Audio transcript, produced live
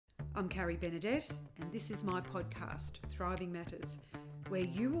I'm Carrie Benedette, and this is my podcast, Thriving Matters, where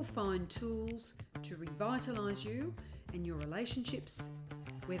you will find tools to revitalise you and your relationships,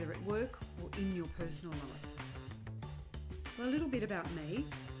 whether at work or in your personal life. Well, a little bit about me.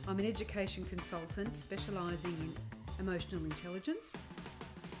 I'm an education consultant specialising in emotional intelligence,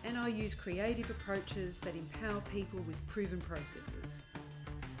 and I use creative approaches that empower people with proven processes.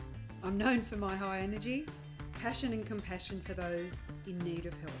 I'm known for my high energy, passion and compassion for those in need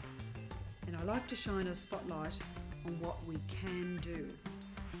of help. And I like to shine a spotlight on what we can do.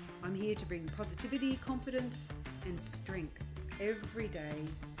 I'm here to bring positivity, confidence and strength every day,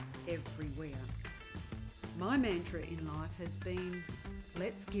 everywhere. My mantra in life has been,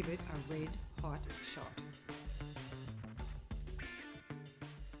 let's give it a red hot shot.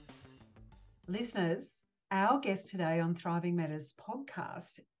 Listeners, our guest today on Thriving Matters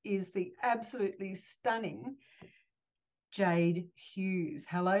podcast is the absolutely stunning Jade Hughes.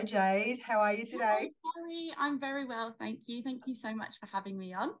 Hello, Jade. How are you today? Hi, Carrie. I'm very well, thank you. Thank you so much for having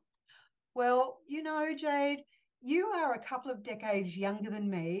me on. Well, you know, Jade, you are a couple of decades younger than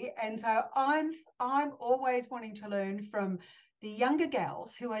me, and so I'm always wanting to learn from the younger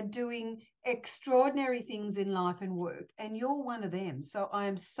gals who are doing extraordinary things in life and work, and you're one of them. So I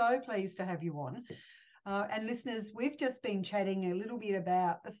am so pleased to have you on. And listeners, we've just been chatting a little bit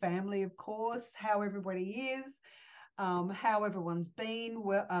about the family, of course, how everybody is, how everyone's been,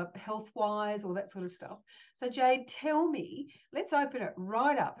 health-wise, all that sort of stuff. So Jade, tell me, let's open it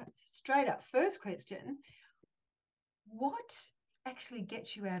right up, straight up. First question, what actually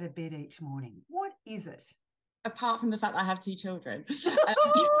gets you out of bed each morning? What is it? Apart from the fact that I have two children.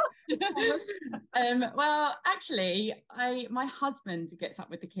 Well, actually, my husband gets up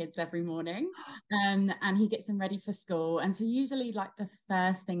with the kids every morning, and he gets them ready for school. And so usually like the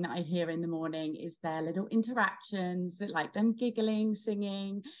first thing that I hear in the morning is their little interactions, that like them giggling,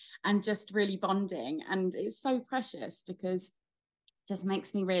 singing, and just really bonding. And it's so precious because it just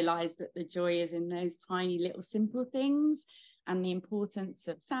makes me realize that the joy is in those tiny little simple things, and the importance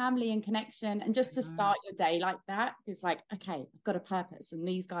of family and connection, and just to start your day like that is like, okay, I've got a purpose and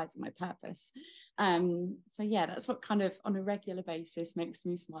these guys are my purpose. So yeah, that's what kind of on a regular basis makes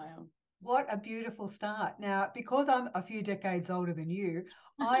me smile. What a beautiful start. Now, because I'm a few decades older than you,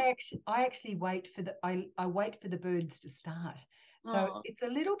 I actually wait for I wait for the birds to start. So it's a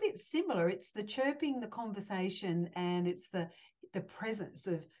little bit similar. It's the chirping, the conversation, and it's the presence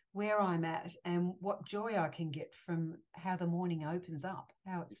of where I'm at and what joy I can get from how the morning opens up,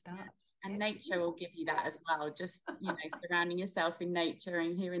 how it starts. And nature will give you that as well. Just, surrounding yourself in nature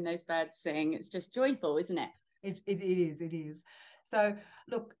and hearing those birds sing. It's just joyful, isn't it? It is. So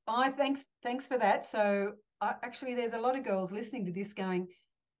look, thanks for that. So actually, there's a lot of girls listening to this going,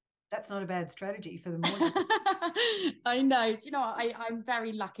 that's not a bad strategy for the morning. I know. Do you know what? I'm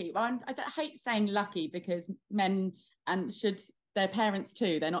very lucky. Well, I don't hate saying lucky because men should, their parents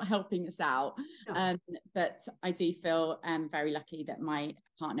too, they're not helping us out. No. But I do feel very lucky that my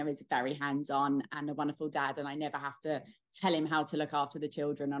partner is very hands-on and a wonderful dad, and I never have to tell him how to look after the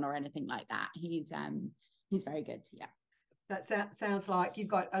children or anything like that. He's very good. Yeah. That sounds like you've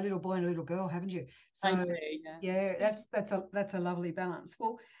got a little boy and a little girl, haven't you? So I do, yeah, that's a lovely balance.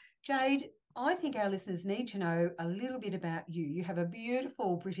 Well, Jade, I think our listeners need to know a little bit about you. You have a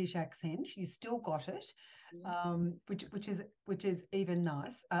beautiful British accent. You still got it, which is even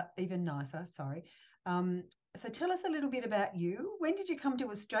nicer. Sorry. So tell us a little bit about you. When did you come to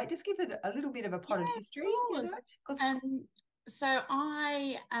Australia? Just give it a little bit of a potted history. So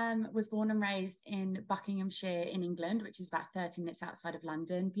I was born and raised in Buckinghamshire in England, which is about 30 minutes outside of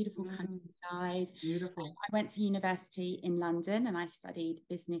London. Beautiful countryside. Beautiful. I went to university in London and I studied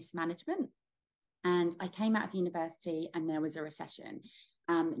business management. And I came out of university and there was a recession.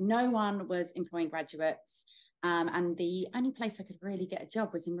 No one was employing graduates. And the only place I could really get a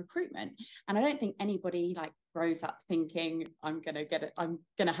job was in recruitment. And I don't think anybody like grows up thinking I'm going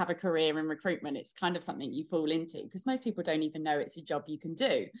to have a career in recruitment. It's kind of something you fall into because most people don't even know it's a job you can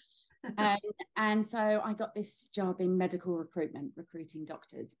do. And so I got this job in medical recruitment, recruiting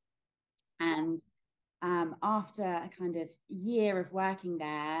doctors. And after a kind of year of working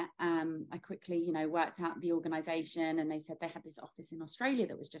there, I quickly, worked out the organization, and they said they had this office in Australia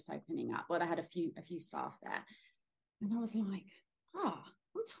that was just opening up. Well, I had a few staff there, and I was like, I'm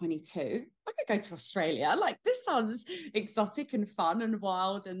 22. I could go to Australia. Like, this sounds exotic and fun and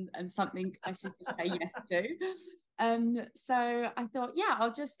wild and something I should just say yes to. So I thought, yeah,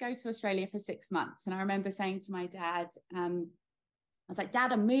 I'll just go to Australia for 6 months. And I remember saying to my dad, I was like,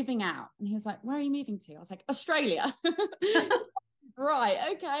 Dad, I'm moving out. And he was like, where are you moving to? I was like, Australia. Right.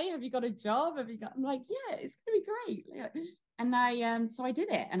 Okay. Have you got a job? I'm like, yeah, it's going to be great. so I did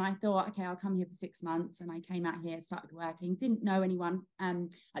it, and I thought, okay, I'll come here for 6 months. And I came out here, started working, didn't know anyone.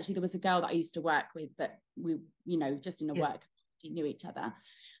 Actually, there was a girl that I used to work with, but we, just in a work, knew each other.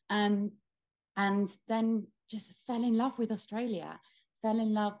 And then just fell in love with Australia, fell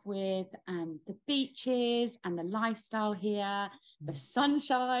in love with the beaches and the lifestyle here, the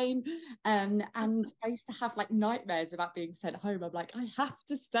sunshine. And I used to have like nightmares about being sent home. I'm like, I have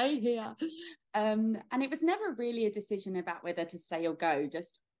to stay here. And it was never really a decision about whether to stay or go.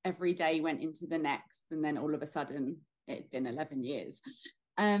 Just every day went into the next. And then all of a sudden, it'd been 11 years.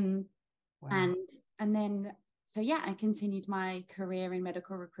 Wow. And then, so yeah, I continued my career in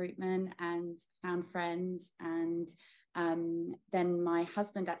medical recruitment and found friends. And then my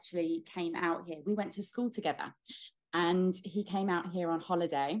husband actually came out here. We went to school together, and he came out here on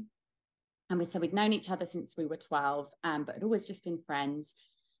holiday. And so we'd known each other since we were 12, but had always just been friends.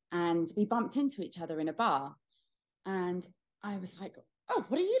 And we bumped into each other in a bar. And I was like, oh,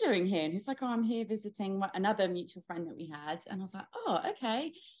 what are you doing here? And he's like, oh, I'm here visiting another mutual friend that we had. And I was like, oh,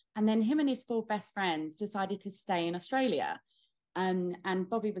 okay. And then him and his 4 best friends decided to stay in Australia. And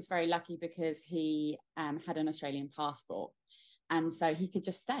Bobby was very lucky because he had an Australian passport. And so he could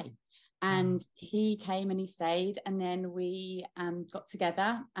just stay. And he came and he stayed. And then we got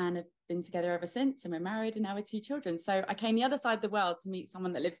together and have been together ever since. And we're married, and now we're 2 children. So I came the other side of the world to meet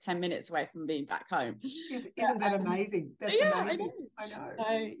someone that lives 10 minutes away from being back home. Isn't that amazing? That's amazing. I know.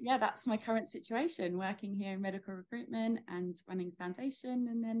 So yeah, that's my current situation, working here in medical recruitment and running a foundation,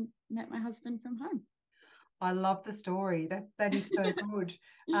 and then met my husband from home. I love the story. That is so good.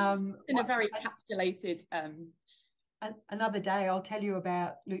 In a very encapsulated. Another day, I'll tell you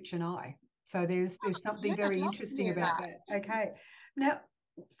about Luch and I. So there's something very interesting about that. Okay. Now,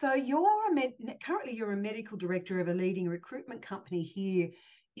 so currently you're a medical director of a leading recruitment company here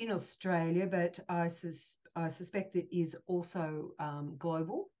in Australia, but I suspect it is also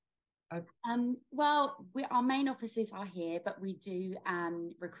global. Well, our main offices are here, but we do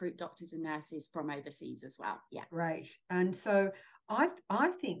recruit doctors and nurses from overseas as well. Yeah. Great. And so I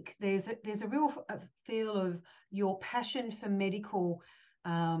think there's a real feel of your passion for medical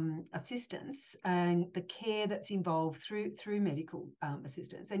assistance and the care that's involved through medical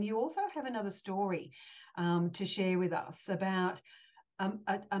assistance. And you also have another story to share with us about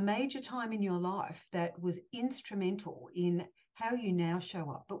a major time in your life that was instrumental in how you now show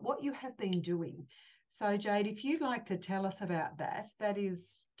up, but what you have been doing. So Jade, if you'd like to tell us about that, that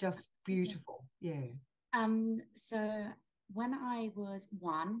is just beautiful. Yeah. So when I was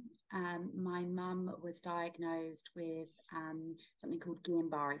 1, my mum was diagnosed with something called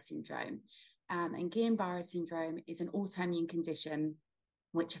Guillain-Barré syndrome. And Guillain-Barré syndrome is an autoimmune condition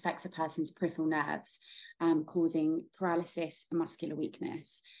which affects a person's peripheral nerves, causing paralysis and muscular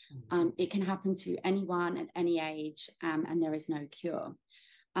weakness. It can happen to anyone at any age, and there is no cure.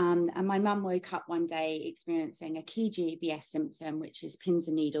 And my mum woke up one day experiencing a key GBS symptom, which is pins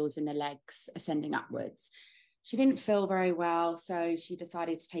and needles in the legs ascending upwards. She didn't feel very well, so she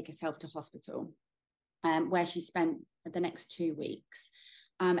decided to take herself to hospital, where she spent the next 2 weeks.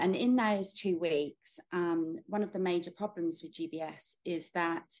 And in those 2 weeks, one of the major problems with GBS is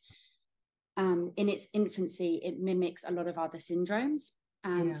that in its infancy, it mimics a lot of other syndromes.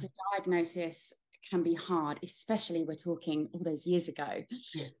 So diagnosis can be hard, especially we're talking all those years ago.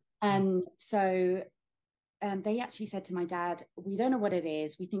 Yes. So they actually said to my dad, we don't know what it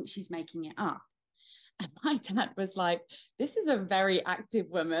is. We think she's making it up. And my dad was like, this is a very active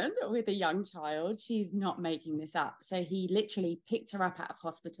woman with a young child. She's not making this up. So he literally picked her up out of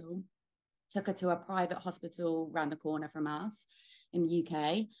hospital, took her to a private hospital around the corner from us in the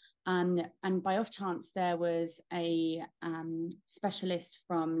UK. And by off chance, there was a specialist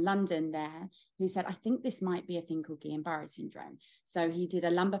from London there who said, I think this might be a thing called Guillain-Barré syndrome. So he did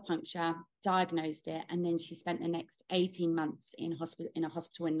a lumbar puncture, diagnosed it, and then she spent the next 18 months in a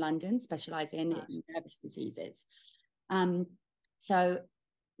hospital in London, specialising in nervous diseases. So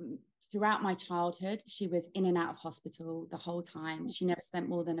throughout my childhood, she was in and out of hospital the whole time. She never spent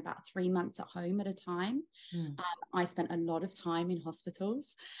more than about 3 months at home at a time. I spent a lot of time in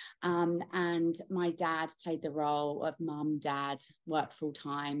hospitals. And my dad played the role of mum, dad, worked full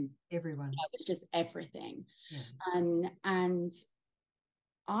time. Everyone. It was just everything. Yeah. And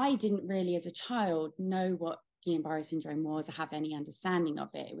I didn't really, as a child, know what Guillain-Barré syndrome was or have any understanding of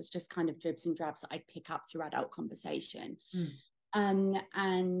it. It was just kind of dribs and drabs that I'd pick up through adult conversation. My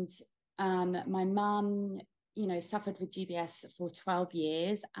mum, suffered with GBS for 12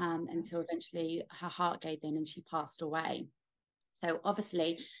 years until eventually her heart gave in and she passed away. So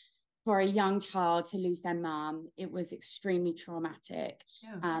obviously for a young child to lose their mum, it was extremely traumatic.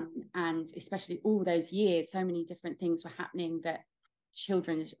 Yeah. And especially all those years, so many different things were happening that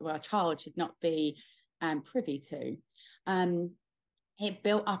a child should not be privy to. It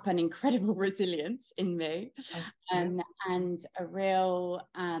built up an incredible resilience in me, and a real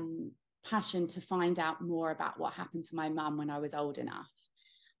passion to find out more about what happened to my mum when I was old enough.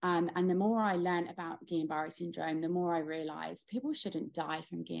 And the more I learned about Guillain-Barré syndrome, the more I realized people shouldn't die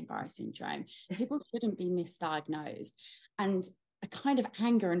from Guillain-Barré syndrome. People shouldn't be misdiagnosed. And a kind of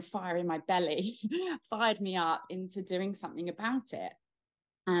anger and fire in my belly fired me up into doing something about it.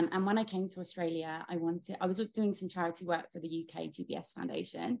 And when I came to Australia, I was doing some charity work for the UK GBS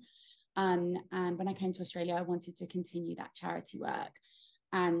Foundation. And when I came to Australia, I wanted to continue that charity work.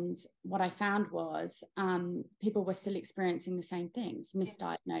 And what I found was people were still experiencing the same things: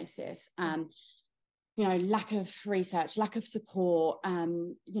 misdiagnosis, lack of research, lack of support.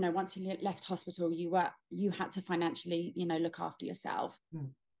 Once you left hospital, you had to financially, look after yourself.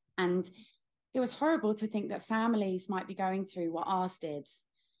 And it was horrible to think that families might be going through what ours did.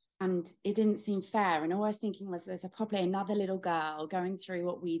 And it didn't seem fair. And all I was thinking was, there's probably another little girl going through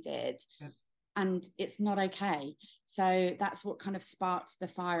what we did. And it's not okay. So that's what kind of sparked the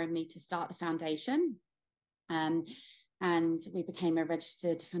fire in me to start the foundation. And we became a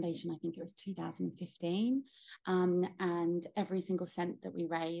registered foundation, I think it was 2015. And every single cent that we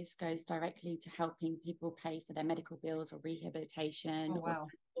raise goes directly to helping people pay for their medical bills or rehabilitation or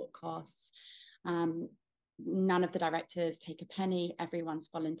transport costs. None of the directors take a penny, everyone's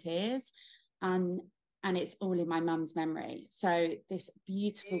volunteers. And it's all in my mum's memory. So this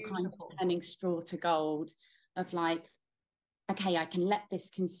beautiful kind of turning straw to gold of like, okay, I can let this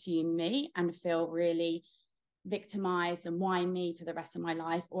consume me and feel really victimized and why me for the rest of my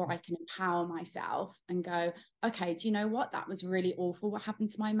life, or I can empower myself and go, okay, do you know what? That was really awful what happened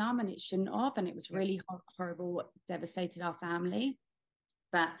to my mum, and it shouldn't have, and it was really horrible what devastated our family.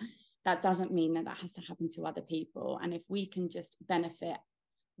 But that doesn't mean that has to happen to other people. And if we can just benefit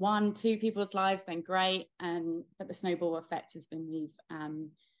 1-2 people's lives, then great. But the snowball effect has been, we've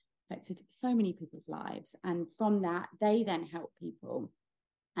affected so many people's lives, and from that they then help people.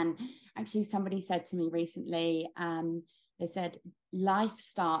 And actually somebody said to me recently, they said life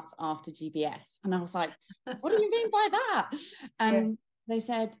starts after GBS, and I was like, what do you mean by that? They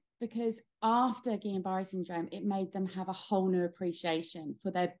said because after Guillain-Barré syndrome, it made them have a whole new appreciation for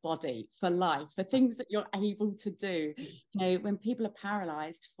their body, for life, for things that you're able to do. When people are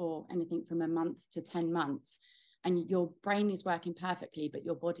paralyzed for anything from a month to 10 months, and your brain is working perfectly, but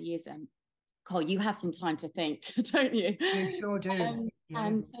your body isn't, Cole, you have some time to think, don't you? You sure do.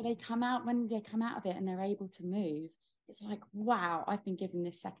 And so when they come out of it and they're able to move, it's like, wow, I've been given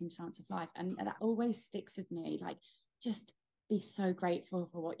this second chance of life. And that always sticks with me. Like, just be so grateful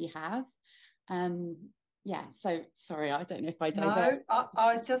for what you have. So sorry, I don't know if I divert. No,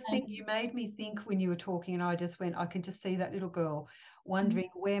 I was just thinking, you made me think when you were talking, and I just went, I can just see that little girl wondering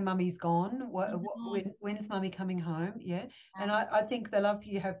where mummy's gone. When's mummy coming home? And I think the love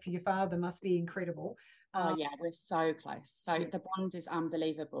you have for your father must be incredible. We're so close. So the bond is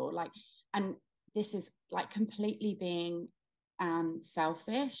unbelievable. And this is like completely being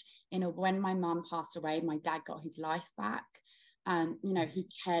selfish. When my mum passed away, my dad got his life back. He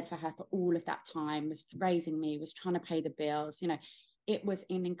cared for her for all of that time, was raising me, was trying to pay the bills. It was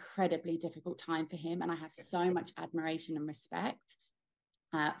an incredibly difficult time for him. And I have so much admiration and respect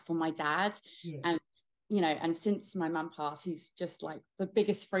for my dad. And since my mum passed, he's just like the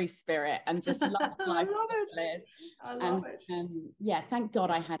biggest free spirit and just loves life. I love it. Thank God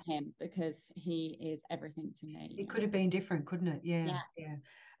I had him, because he is everything to me. It could have been different, couldn't it? Yeah.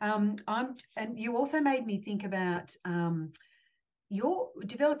 And you also made me think about you're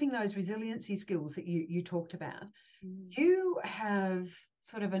developing those resiliency skills that you talked about. You have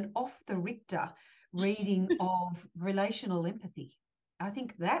sort of an off the Richter reading of relational empathy. I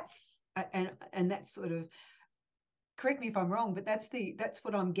think that's and that's sort of, correct me if I'm wrong, but that's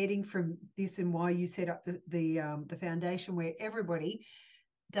what I'm getting from this, and why you set up the foundation, where everybody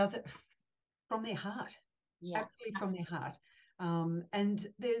does it from their heart, absolutely from their heart. And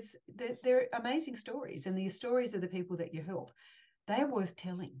there are amazing stories, and the stories of the people that you help, they're worth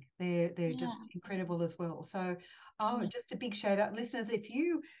telling. They're just incredible as well. So, just a big shout out, listeners, if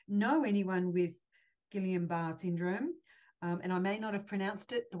you know anyone with Guillain-Barré syndrome, And I may not have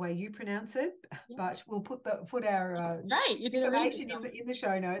pronounced it the way you pronounce it, but we'll put our right, you did information in the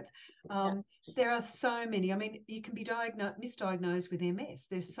show notes. There are so many. I mean, you can be misdiagnosed with MS.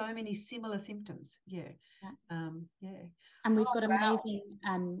 There's so many similar symptoms. And we've got amazing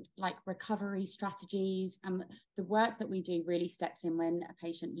like recovery strategies. The work that we do really steps in when a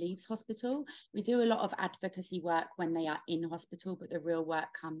patient leaves hospital. We do a lot of advocacy work when they are in hospital, but the real work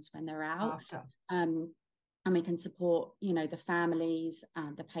comes when they're out. After. And we can support, you know, the families,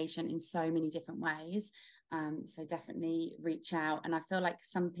 the patient in so many different ways. So definitely reach out. And I feel like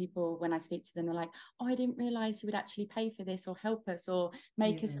some people, when I speak to them, they're like, oh, I didn't realize you would actually pay for this or help us or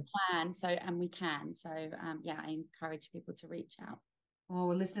make us a plan. So, and we can. So I encourage people to reach out. Oh,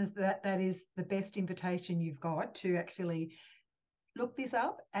 well, listeners, that is the best invitation you've got to actually look this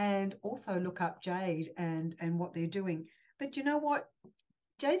up, and also look up Jade and what they're doing. But you know what?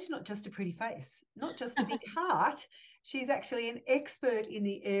 Jade's not just a pretty face, not just a big heart. She's actually an expert in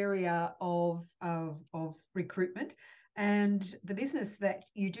the area of recruitment, and the business that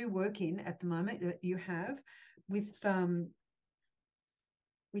you do work in at the moment, that you have with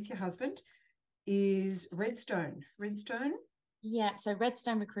your husband, is Redstone. Yeah, so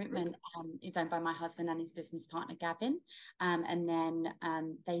Redstone Recruitment is owned by my husband and his business partner, Gavin. And then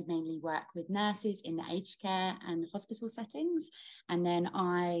they mainly work with nurses in the aged care and hospital settings. And then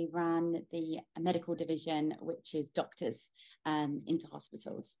I run the medical division, which is doctors into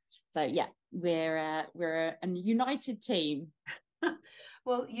hospitals. So yeah, we're a united team.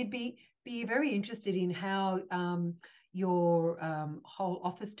 Well, you'd be very interested in how your whole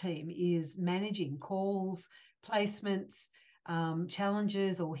office team is managing calls, placements,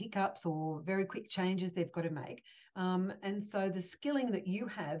 challenges or hiccups or very quick changes they've got to make. And so the skilling that you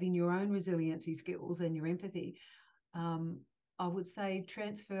have in your own resiliency skills and your empathy, I would say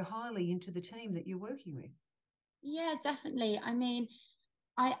transfer highly into the team that you're working with. Yeah, definitely. I mean,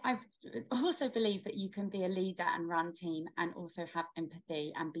 I also believe that you can be a leader and run team and also have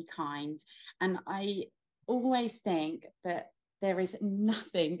empathy and be kind. And I always think that there is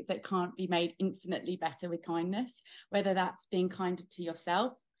nothing that can't be made infinitely better with kindness, whether that's being kinder to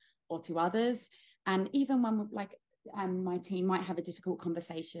yourself or to others. And even when my team might have a difficult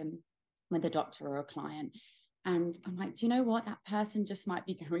conversation with a doctor or a client, and I'm like, do you know what? That person just might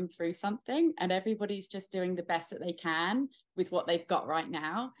be going through something, and everybody's just doing the best that they can with what they've got right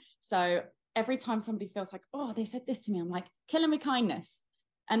now. So every time somebody feels like, oh, they said this to me, I'm like, kill them with kindness.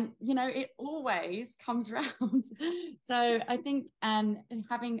 And, you know, it always comes around. So I think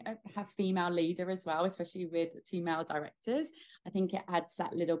having a female leader as well, especially with 2 male directors, I think it adds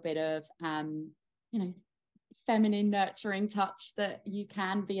that little bit of, you know, feminine nurturing touch that you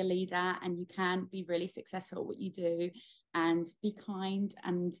can be a leader and you can be really successful at what you do and be kind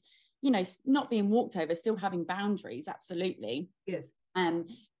and, you know, not being walked over, still having boundaries. Absolutely. Yes.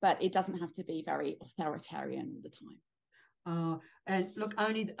 But it doesn't have to be very authoritarian all the time. And look,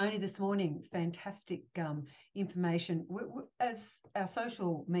 only this morning, fantastic information. As our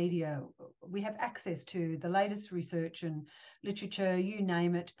social media, we have access to the latest research and literature, you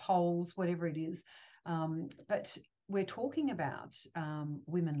name it, polls, whatever it is. But we're talking about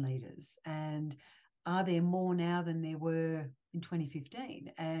women leaders, and are there more now than there were in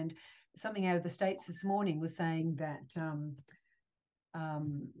 2015? And something out of the States this morning was saying that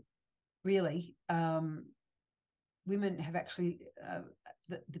really women have actually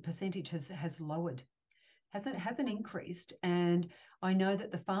the percentage has lowered, hasn't increased. And I know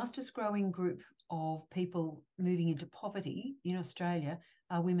that the fastest growing group of people moving into poverty in Australia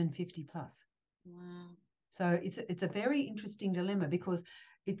are women 50 plus. Wow. So it's a very interesting dilemma, because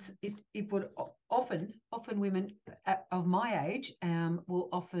it would often women of my age will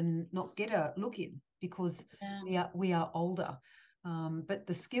often not get a look in because we are older, but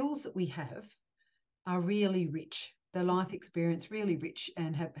the skills that we have are really rich, the life experience really rich,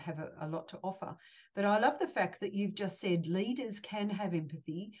 and have a lot to offer. But I love the fact that you've just said leaders can have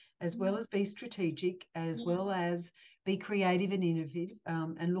empathy as well as be strategic, as well as be creative and innovative,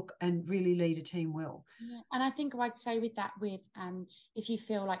 and look and really lead a team well. Yeah. And I think I'd say with that, if you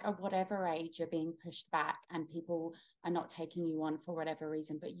feel like at whatever age you're being pushed back and people are not taking you on for whatever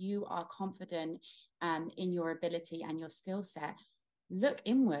reason, but you are confident in your ability and your skill set, look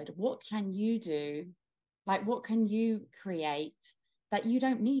inward. What can you do? Like, what can you create that you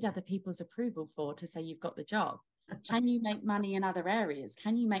don't need other people's approval for to say you've got the job? Can you make money in other areas?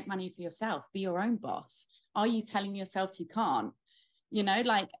 Can you make money for yourself? Be your own boss? Are you telling yourself you can't? You know,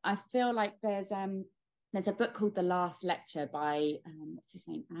 like, I feel like there's a book called The Last Lecture by what's his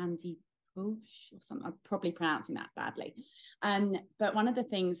name? Andy Push or something. I'm probably pronouncing that badly. But one of the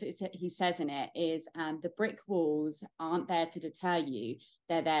things he says in it is the brick walls aren't there to deter you.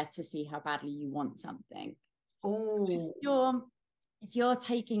 They're there to see how badly you want something. Oh, So if you're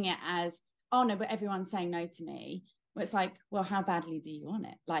taking it as, oh no, but everyone's saying no to me, well, it's like, well, how badly do you want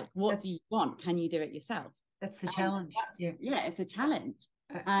it? Like, what do you want? Can you do it yourself? That's the challenge. Yeah, it's a challenge.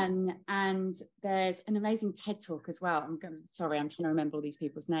 And there's an amazing TED talk as well. I'm trying to remember all these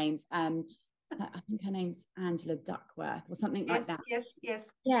people's names. So I think her name's Angela Duckworth or something like that. Yes.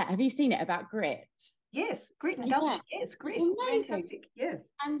 Yeah, have you seen it about grit? Yes, grit and gumption. Yeah. Yes, grit. Fantastic. Yes.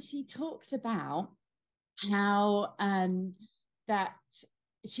 And she talks about how that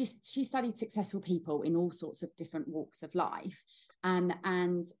she studied successful people in all sorts of different walks of life,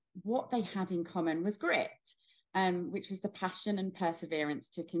 and what they had in common was grit. Which was the passion and perseverance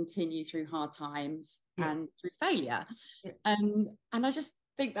to continue through hard times and through failure. And I just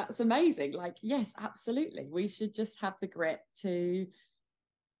think that's amazing. Like, yes, absolutely. We should just have the grit to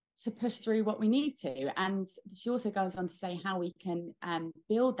push through what we need to. And she also goes on to say how we can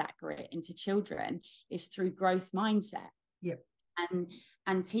build that grit into children is through growth mindset. Yep.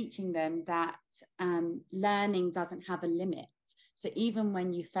 And teaching them that learning doesn't have a limit. So even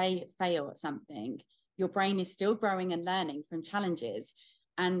when you fail at something, your brain is still growing and learning from challenges,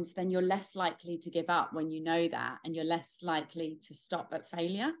 and then you're less likely to give up when you know that, and you're less likely to stop at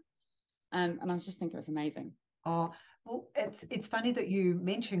failure. And I just think it was amazing. Oh, well, it's funny that you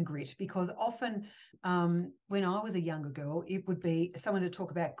mention grit, because often when I was a younger girl, it would be someone to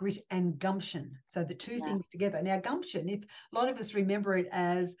talk about grit and gumption. So the two things together. Now, gumption, if a lot of us remember it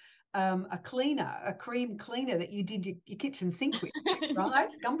as a cleaner, a cream cleaner that you did your kitchen sink with,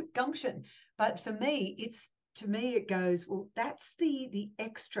 right? Gumption. But for me, it goes, well, that's the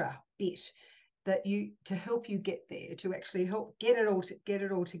extra bit that to help you get there, to actually help get it all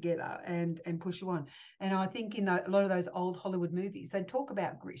together and push you on. And I think in a lot of those old Hollywood movies, they talk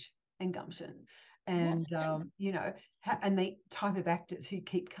about grit and gumption, and and the type of actors who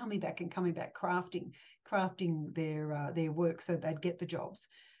keep coming back, crafting their work so they'd get the jobs.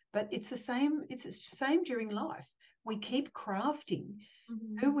 But it's the same. It's the same during life. We keep crafting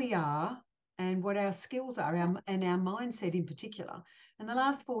who we are and what our skills are, and our mindset in particular. In the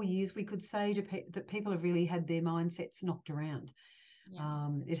last 4 years, we could say that people have really had their mindsets knocked around. Yeah.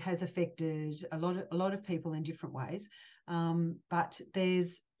 It has affected a lot of people in different ways. But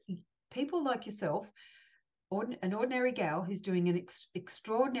there's people like yourself, an ordinary gal who's doing an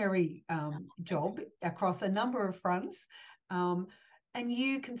extraordinary job across a number of fronts. And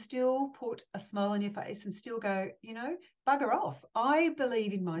you can still put a smile on your face and still go, bugger off. I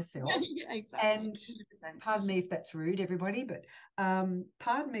believe in myself. Yeah, exactly. And 100%. Pardon me if that's rude, everybody, but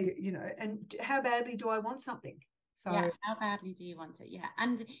pardon me, and how badly do I want something? So yeah, how badly do you want it? Yeah.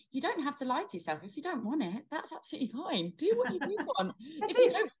 And you don't have to lie to yourself. If you don't want it, that's absolutely fine. Do what you do want.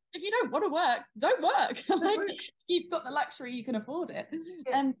 If you don't want to work, don't work. Like, you've got the luxury, you can afford it.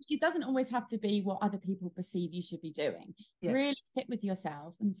 Yeah. And it doesn't always have to be what other people perceive you should be doing. Yeah. Really sit with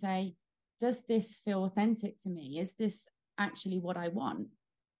yourself and say, does this feel authentic to me? Is this actually what I want?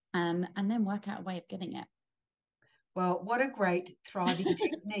 And then work out a way of getting it. Well, what a great thriving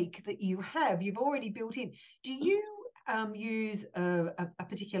technique that you have. You've already built in. Do you use a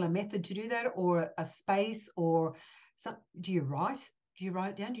particular method to do that, or a space, or some? Do you write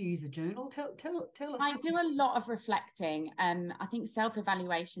it down? Do you use a journal? Tell us. I do a lot of reflecting. I think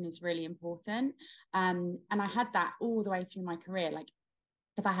self-evaluation is really important. And I had that all the way through my career. Like,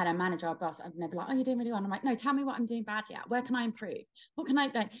 if I had a manager or boss, I'd never be like, oh, you're doing really well. And I'm like, no, tell me what I'm doing badly at. Where can I improve? What can I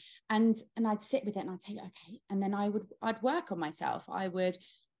do? And I'd sit with it and I'd say, okay. And then I'd work on myself. I would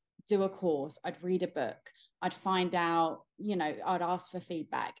do a course. I'd read a book. I'd find out, I'd ask for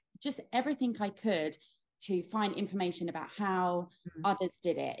feedback, just everything I could to find information about how others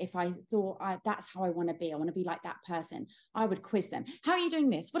did it. If I thought that's how I want to be like that person, I would quiz them. How are you doing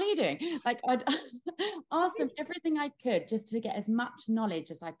this? What are you doing? Like, I'd ask them everything I could just to get as much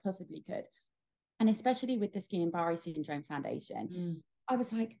knowledge as I possibly could. And especially with the Guillain-Barré Syndrome Foundation, I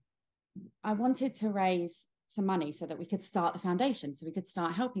was like, I wanted to raise some money so that we could start the foundation, so we could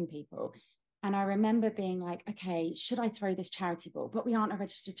start helping people. And I remember being like, okay, should I throw this charity ball? But we aren't a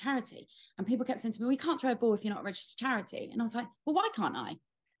registered charity. And people kept saying to me, we can't throw a ball if you're not a registered charity. And I was like, well, why can't I?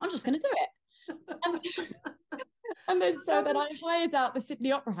 I'm just going to do it. And then I hired out the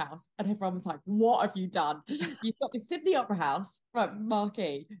Sydney Opera House, and everyone was like, what have you done? You've got the Sydney Opera House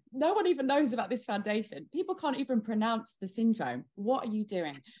marquee. No one even knows about this foundation. People can't even pronounce the syndrome. What are you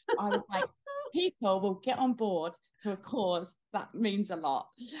doing? I was like, people will get on board to a cause that means a lot.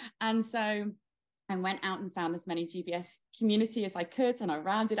 And so and went out and found as many GBS community as I could. And I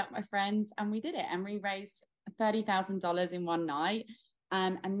rounded up my friends and we did it. And we raised $30,000 in one night.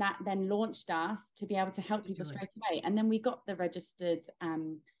 And that then launched us to be able to help people straight away. And then we got the registered,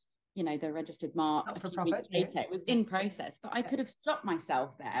 the registered mark a few weeks later. It was in process, but I could have stopped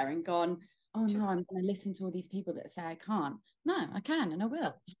myself there and gone, oh no, I'm going to listen to all these people that say I can't. No, I can, and I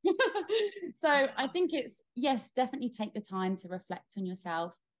will. So I think it's, yes, definitely take the time to reflect on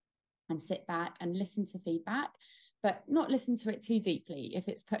yourself and sit back and listen to feedback, but not listen to it too deeply if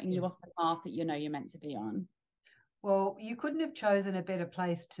it's putting you off the path that you know you're meant to be on. Well, you couldn't have chosen a better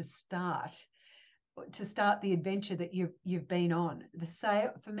place to start the adventure that you've been on. The sail,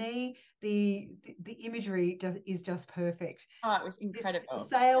 for me, the imagery is just perfect. Oh, it was incredible. The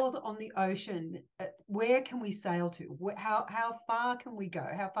sails on the ocean. Where can we sail to? How far can we go?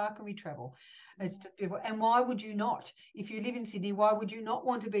 How far can we travel? It's just beautiful. And why would you not? If you live in Sydney, why would you not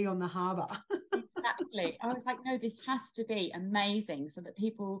want to be on the harbour? Exactly. I was like, no, this has to be amazing, so that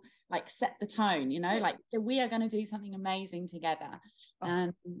people like set the tone, like we are going to do something amazing together.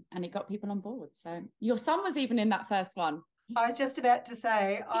 And it got people on board. So your son was even in that first one. I was just about to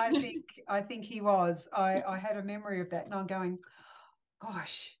say, I think he was. I had a memory of that, and I'm going,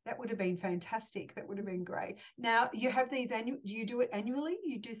 gosh, that would have been fantastic. That would have been great. Now you have these do you do it annually?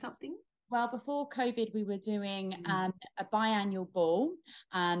 You do something? Well, before COVID, we were doing a biannual ball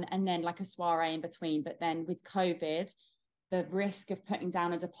and then like a soiree in between. But then with COVID, the risk of putting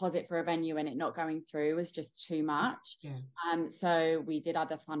down a deposit for a venue and it not going through was just too much. Yeah. So we did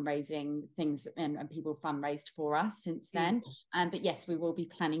other fundraising things and people fundraised for us since then. But yes, we will be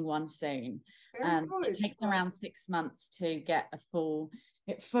planning one soon. It takes around 6 months to get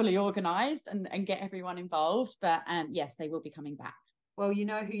fully organised and get everyone involved. But yes, they will be coming back. Well, you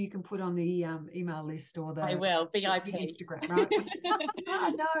know who you can put on the email list or the I will, VIP. The Instagram, right?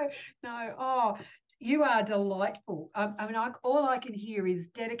 No. Oh, you are delightful. I mean, all I can hear is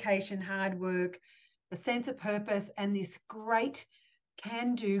dedication, hard work, a sense of purpose, and this great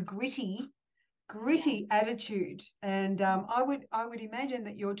can-do, gritty attitude. And I would imagine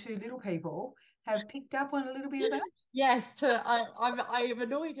that your two little people have picked up on a little bit of that. Yes, I'm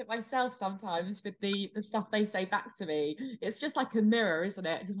annoyed at myself sometimes with the stuff they say back to me. It's just like a mirror, isn't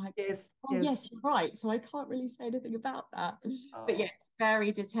it? And you're like, yes, you're right. So I can't really say anything about that. But yes,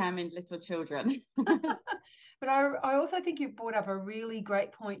 very determined little children. But I also think you've brought up a really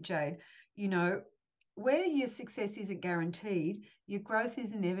great point, Jade. Where your success isn't guaranteed, your growth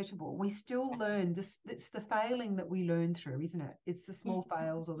is inevitable. We still learn this. It's the failing that we learn through, isn't it? It's the small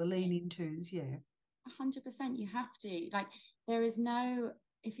fails or the lean intos. Yeah. 100%. You have to, like, there is no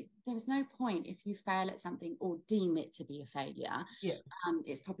point if you fail at something or deem it to be a failure.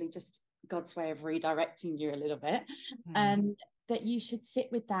 It's probably just God's way of redirecting you a little bit. That you should sit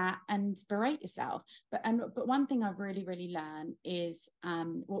with that and berate yourself. But one thing I've really, really learned is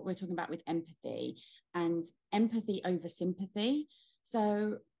what we're talking about with empathy and empathy over sympathy.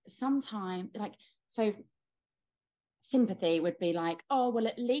 So sometimes, sympathy would be like, oh, well,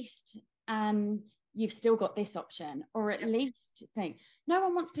 at least you've still got this option, or at least think. No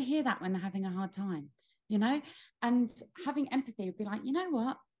one wants to hear that when they're having a hard time, and having empathy would be like, you know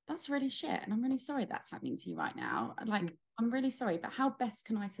what? That's really shit. And I'm really sorry that's happening to you right now. I'm really sorry, but how best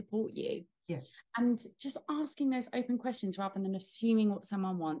can I support you? Yeah. And just asking those open questions rather than assuming what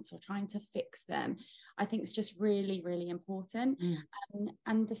someone wants or trying to fix them, I think is just really, really important.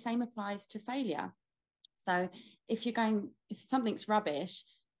 And the same applies to failure. So if something's rubbish,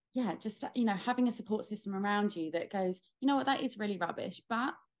 just, having a support system around you that goes, you know what, that is really rubbish,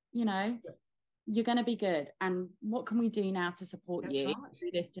 but, you're going to be good. And what can we do now to support you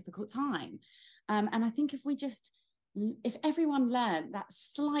through this difficult time? And I think if everyone learned that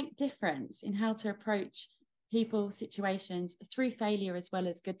slight difference in how to approach people, situations through failure as well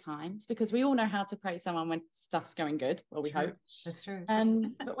as good times, because we all know how to praise someone when stuff's going good. Well, we hope. That's true.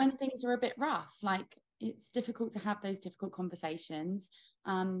 But when things are a bit rough, it's difficult to have those difficult conversations.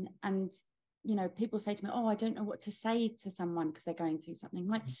 And people say to me, oh, I don't know what to say to someone because they're going through something.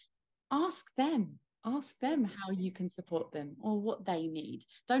 Ask them how you can support them or what they need.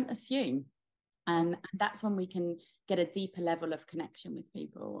 Don't assume. And that's when we can get a deeper level of connection with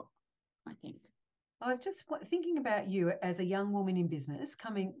people, I think. I was just thinking about you as a young woman in business,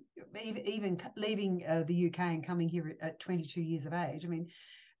 even leaving the UK and coming here at 22 years of age. I mean,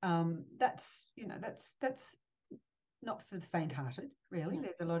 that's not for the faint-hearted, really.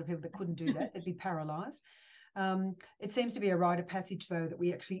 There's a lot of people that couldn't do that. They'd be paralysed. It seems to be a rite of passage, though, that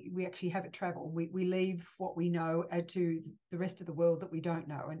we actually have it travel. We leave what we know to the rest of the world that we don't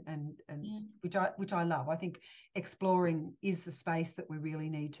know, and which I love. I think exploring is the space that we really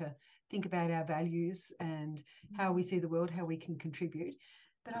need to think about our values and how we see the world, how we can contribute.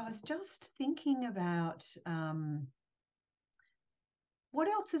 But I was just thinking about what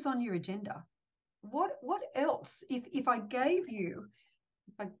else is on your agenda? What else? If I gave you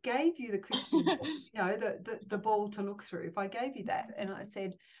the crystal, the ball to look through, if I gave you that and I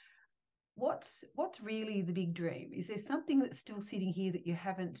said, what's really the big dream? Is there something that's still sitting here that you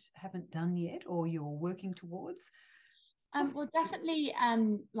haven't done yet, or you're working towards? Well, definitely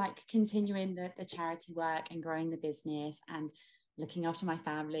like continuing the charity work and growing the business and looking after my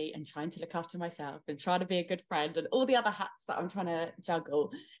family and trying to look after myself and trying to be a good friend and all the other hats that I'm trying to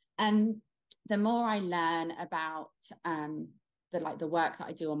juggle. And the more I learn about the work that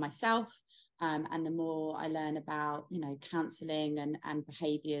I do on myself, and the more I learn about, counselling and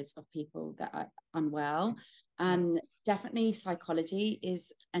behaviours of people that are unwell, definitely psychology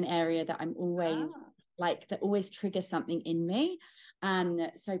is an area that I'm always that always triggers something in me.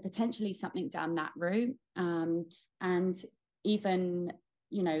 So potentially something down that route, and even,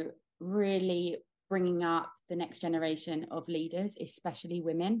 really bringing up the next generation of leaders, especially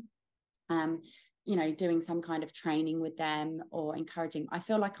women, doing some kind of training with them or encouraging. I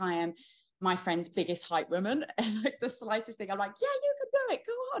feel like I am my friend's biggest hype woman, and like the slightest thing I'm like, yeah, you can do it,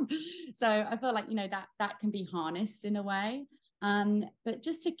 go on. So I feel like, that can be harnessed in a way, but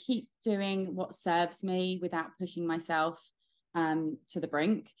just to keep doing what serves me without pushing myself to the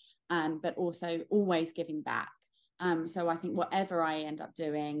brink, but also always giving back. So I think whatever I end up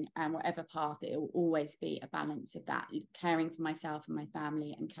doing and whatever path, it will always be a balance of that, caring for myself and my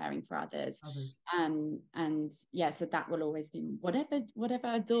family and caring for others. And yeah, so that will always be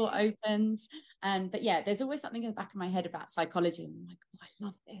whatever door opens. But yeah, there's always something in the back of my head about psychology. I'm like, oh, I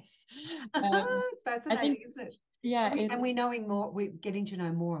love this. It's fascinating, isn't it? Yeah. And we're knowing more, we're getting to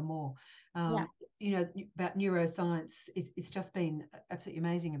know more and more. About neuroscience. It's just been absolutely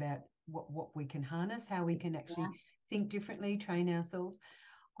amazing about what we can harness, how we can actually think differently, train ourselves.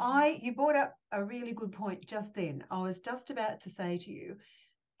 You brought up a really good point just then. I was just about to say to you,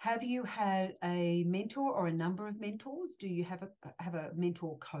 have you had a mentor or a number of mentors? Do you have a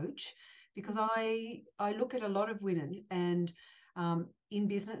mentor coach? Because I look at a lot of women and in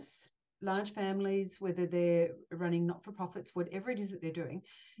business, large families, whether they're running not-for-profits, whatever it is that they're doing,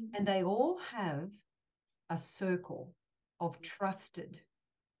 and they all have a circle of trusted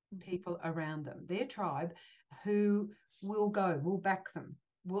people around them, their tribe, who will back them,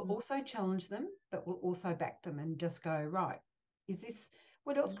 will also challenge them, but will also back them and just go, right,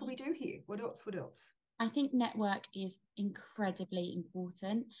 what else can we do here? What else? I think network is incredibly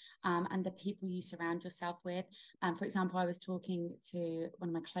important, and the people you surround yourself with. For example, I was talking to one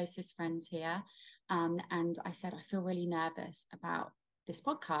of my closest friends here, and I said, I feel really nervous about this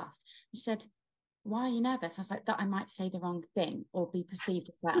podcast. She said, why are you nervous? I was like, that I might say the wrong thing or be perceived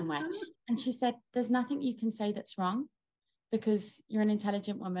a certain way. And she said, there's nothing you can say that's wrong, because you're an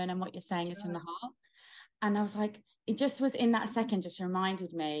intelligent woman and what you're saying is from the heart. And I was like, it just was in that second, just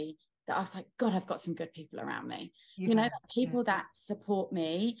reminded me that I was like, God, I've got some good people around me. People that support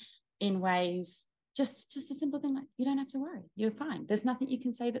me in ways, just a simple thing like, you don't have to worry, you're fine. There's nothing you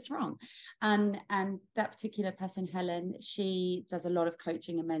can say that's wrong. And that particular person, Helen, she does a lot of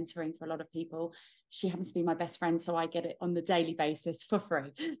coaching and mentoring for a lot of people. She happens to be my best friend, so I get it on the daily basis for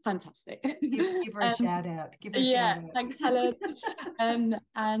free. Fantastic. Give her a shout out. Shout out. Thanks, Helen.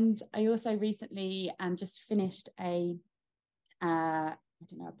 And I also recently just finished a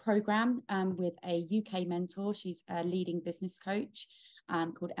program with a UK mentor. She's a leading business coach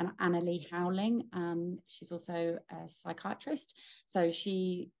called Annalie Howling. She's also a psychiatrist, so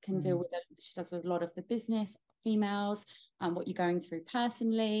she can deal with it. She does with a lot of the business females, what you're going through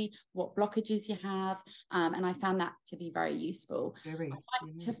personally, what blockages you have, and I found that to be very useful. I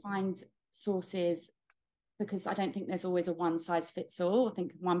like to find sources, because I don't think there's always a one size fits all. I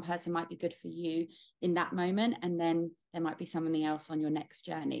think one person might be good for you in that moment, and then there might be something else on your next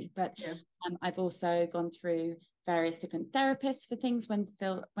journey. But I've also gone through various different therapists for things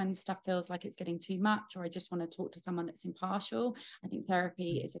when stuff feels like it's getting too much, or I just want to talk to someone that's impartial. I think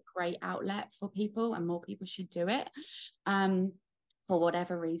therapy is a great outlet for people, and more people should do it for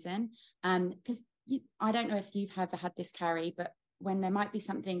whatever reason. Because I don't know if you've ever had this, Carrie, but when there might be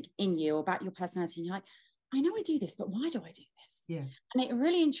something in you about your personality and you're like, I know I do this, but why do I do this? Yeah. And it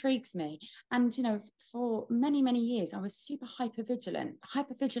really intrigues me. And, you know, for many, many years, I was super hyper vigilant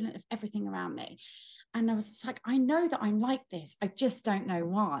of everything around me. And I was just like, I know that I'm like this. I just don't know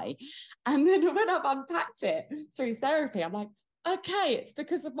why. And then when I've unpacked it through therapy, I'm like, okay, it's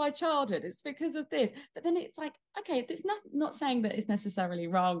because of my childhood. It's because of this. But then it's like, okay, it's not saying that it's necessarily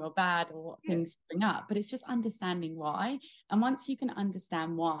wrong or bad or what things bring up, but it's just understanding why. And once you can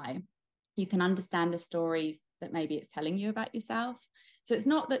understand why, you can understand the stories that maybe it's telling you about yourself. So it's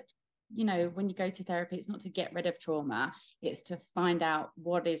not that, you know, when you go to therapy, it's not to get rid of trauma. It's to find out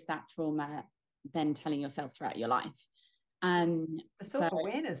what is that trauma then telling yourself throughout your life. The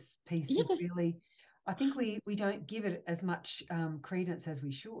self-awareness piece is really, I think we don't give it as much credence as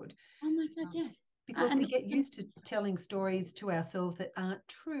we should. Oh my God, yes. Because we get used to telling stories to ourselves that aren't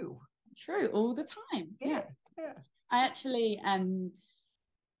true. True, all the time. Yeah. I actually,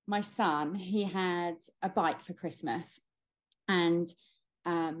 my son, he had a bike for Christmas, and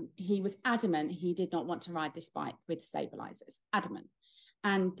he was adamant he did not want to ride this bike with stabilizers. Adamant.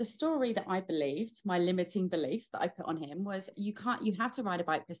 And the story that I believed, my limiting belief that I put on him was, you have to ride a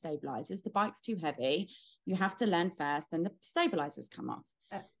bike for stabilizers. The bike's too heavy. You have to learn first, then the stabilizers come off.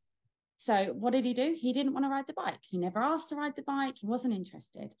 So what did he do? He didn't want to ride the bike. He never asked to ride the bike. He wasn't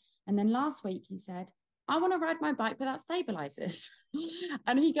interested. And then last week he said, I want to ride my bike without stabilizers.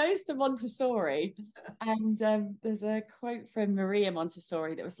 And he goes to Montessori, and there's a quote from Maria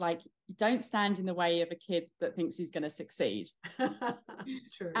Montessori that was like, don't stand in the way of a kid that thinks he's going to succeed.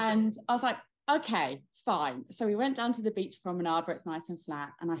 True. And I was like, okay, fine. So we went down to the beach promenade where it's nice and flat,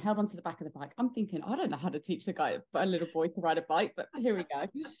 and I held onto the back of the bike. I'm thinking, I don't know how to teach a little boy to ride a bike, but here we go.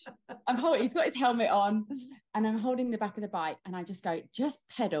 He's got his helmet on, and I'm holding the back of the bike, and I just go, just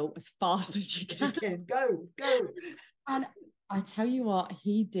pedal as fast as you can. Go. And I tell you what,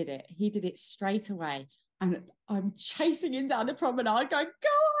 he did it. He did it straight away. And I'm chasing him down the promenade going, go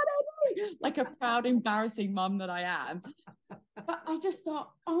on, Eddie, like a proud, embarrassing mum that I am. But I just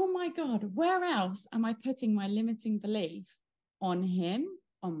thought, oh my God, where else am I putting my limiting belief? On him,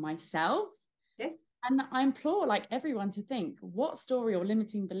 on myself? Yes. And I implore like everyone to think, what story or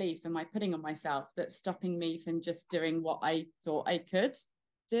limiting belief am I putting on myself that's stopping me from just doing what I thought I could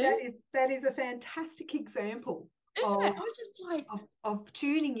do? That is a fantastic example. Isn't it? I was just like of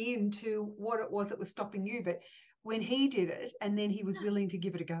tuning in to what it was that was stopping you. But when he did it, and then he was willing to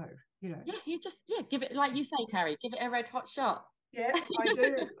give it a go, you know. Yeah, you just give it, like you say, Carrie, give it a red hot shot. Yeah, I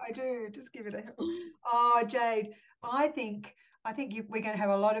do. Just give it a. Oh, Jade, I think we're going to have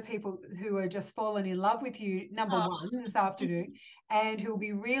a lot of people who are just fallen in love with you, number one, this afternoon, and who'll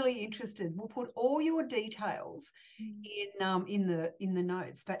be really interested. We'll put all your details in the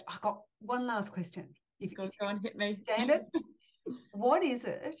notes. But I got one last question. If go on, hit me. Stand it. What is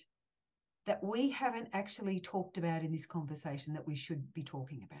it that we haven't actually talked about in this conversation that we should be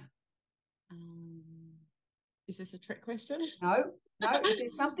talking about? Is this a trick question? No. If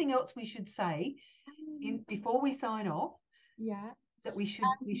there's something else we should say before we sign off, that we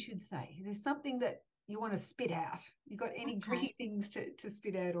should say. Is there something that you want to spit out? You got any gritty things to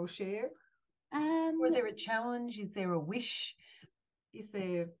spit out or share? Or is there a challenge? Is there a wish? Is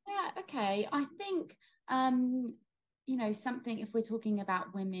there? Yeah. Okay. I think something, if we're talking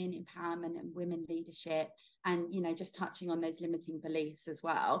about women empowerment and women leadership, and just touching on those limiting beliefs as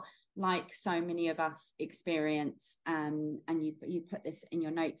well, like so many of us experience, and you put this in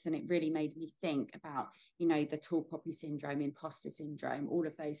your notes, and it really made me think about the tall poppy syndrome, imposter syndrome, all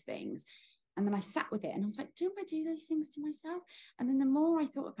of those things. And then I sat with it and I was like, do I do those things to myself? And then the more I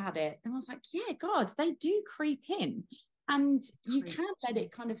thought about it, then I was like, yeah, God, they do creep in. And you can't let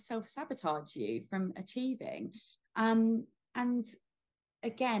it kind of self-sabotage you from achieving. And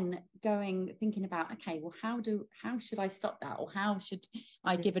again, thinking about, okay, well, how should I stop that? Or how should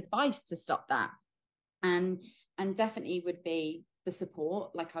I give advice to stop that? And definitely would be the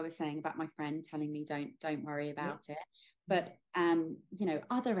support, like I was saying about my friend telling me, don't worry about it. But,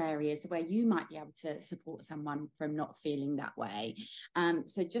 other areas where you might be able to support someone from not feeling that way.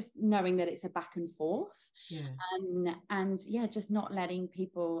 So just knowing that it's a back and forth. Just not letting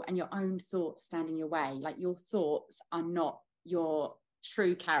people and your own thoughts stand in your way. Like, your thoughts are not your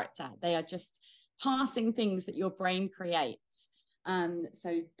true character. They are just passing things that your brain creates.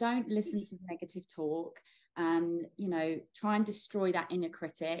 So don't listen to the negative talk. Try and destroy that inner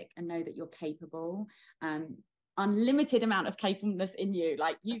critic and know that you're capable. Unlimited amount of capableness in you.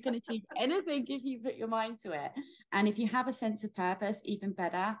 Like, you can achieve anything if you put your mind to it. And if you have a sense of purpose, even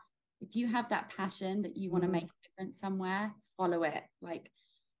better. If you have that passion that you want to make a difference somewhere, follow it. Like,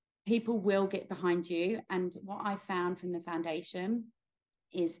 people will get behind you. And what I found from the foundation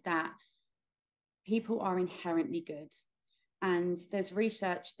is that people are inherently good. And there's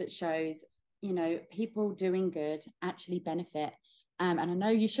research that shows, you know, people doing good actually benefit. And I know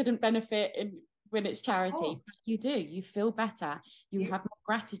you shouldn't benefit when it's charity, but you do. You feel better. You have more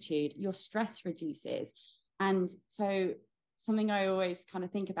gratitude. Your stress reduces. And so something I always kind of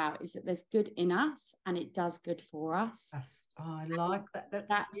think about is that there's good in us and it does good for us. I like that.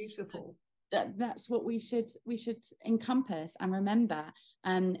 That's beautiful. That's what we should encompass and remember.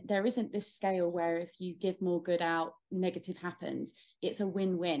 There isn't this scale where if you give more good out, negative happens. It's a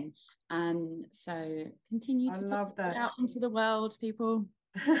win-win. So continue to love that out into the world, people.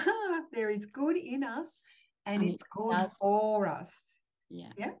 There is good in us and it's good for us.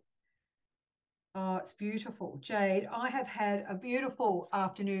 Yeah. Oh, it's beautiful. Jade, I have had a beautiful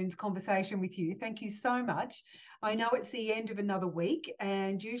afternoon's conversation with you. Thank you so much. I know it's the end of another week,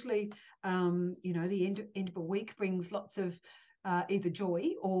 and usually, you know, the end of a week brings lots of either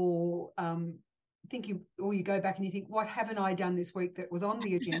joy or thinking, or you go back and you think, what haven't I done this week that was on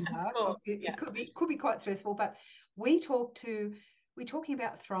the agenda? It could be quite stressful, but we're talking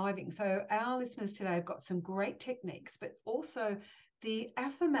about thriving. So our listeners today have got some great techniques, but also the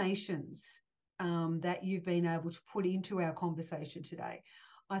affirmations that you've been able to put into our conversation today.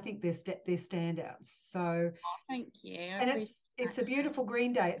 I think they're standouts. So thank you. And it's a beautiful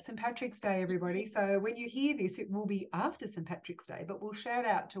green day. It's St. Patrick's Day, everybody. So when you hear this, it will be after St. Patrick's Day, but we'll shout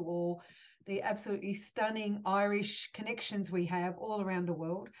out to all the absolutely stunning Irish connections we have all around the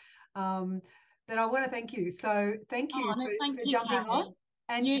world. That I want to thank you. So thank you for jumping on.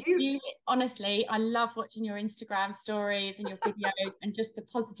 And you honestly, I love watching your Instagram stories and your videos and just the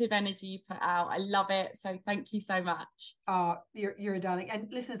positive energy you put out. I love it. So thank you so much. Oh, you're a darling.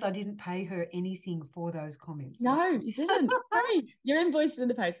 And listeners, I didn't pay her anything for those comments. No, you didn't. Your invoice is in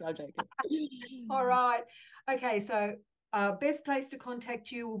the post. I'm joking. All right. Okay. So best place to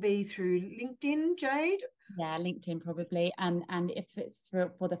contact you will be through LinkedIn, Jade. Yeah, LinkedIn probably. And if it's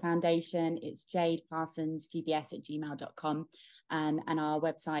for the foundation, it's jadeparsonsgbs@gmail.com. And our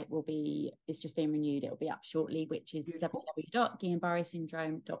website it's just been renewed. It'll be up shortly, which is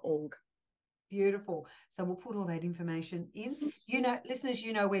www.Guillain-Barré-syndrome.org. Beautiful. So we'll put all that information in. You know, listeners,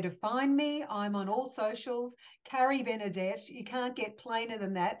 you know where to find me. I'm on all socials. Carrie Benedette. You can't get plainer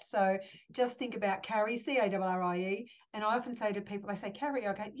than that. So just think about Carrie, Carrie. And I often say to people, I say, Carrie,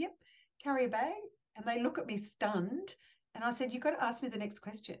 I go, yep, carry a bag. And they look at me stunned. And I said, you've got to ask me the next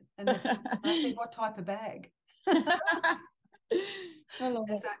question. And I said, what type of bag? So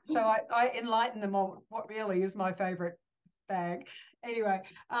I enlighten them on what really is my favorite bag. Anyway,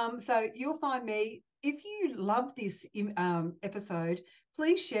 so you'll find me. If you love this episode,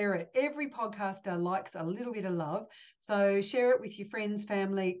 please share it. Every podcaster likes a little bit of love. So share it with your friends,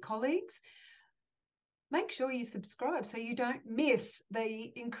 family, colleagues. Make sure you subscribe so you don't miss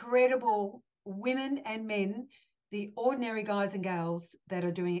the incredible women and men, the ordinary guys and gals that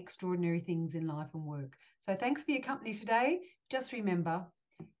are doing extraordinary things in life and work. So thanks for your company today. Just remember,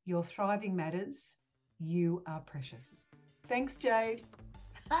 your thriving matters. You are precious. Thanks, Jade.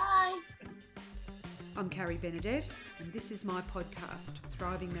 Bye. I'm Carrie Benedette, and this is my podcast,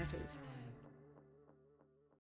 Thriving Matters,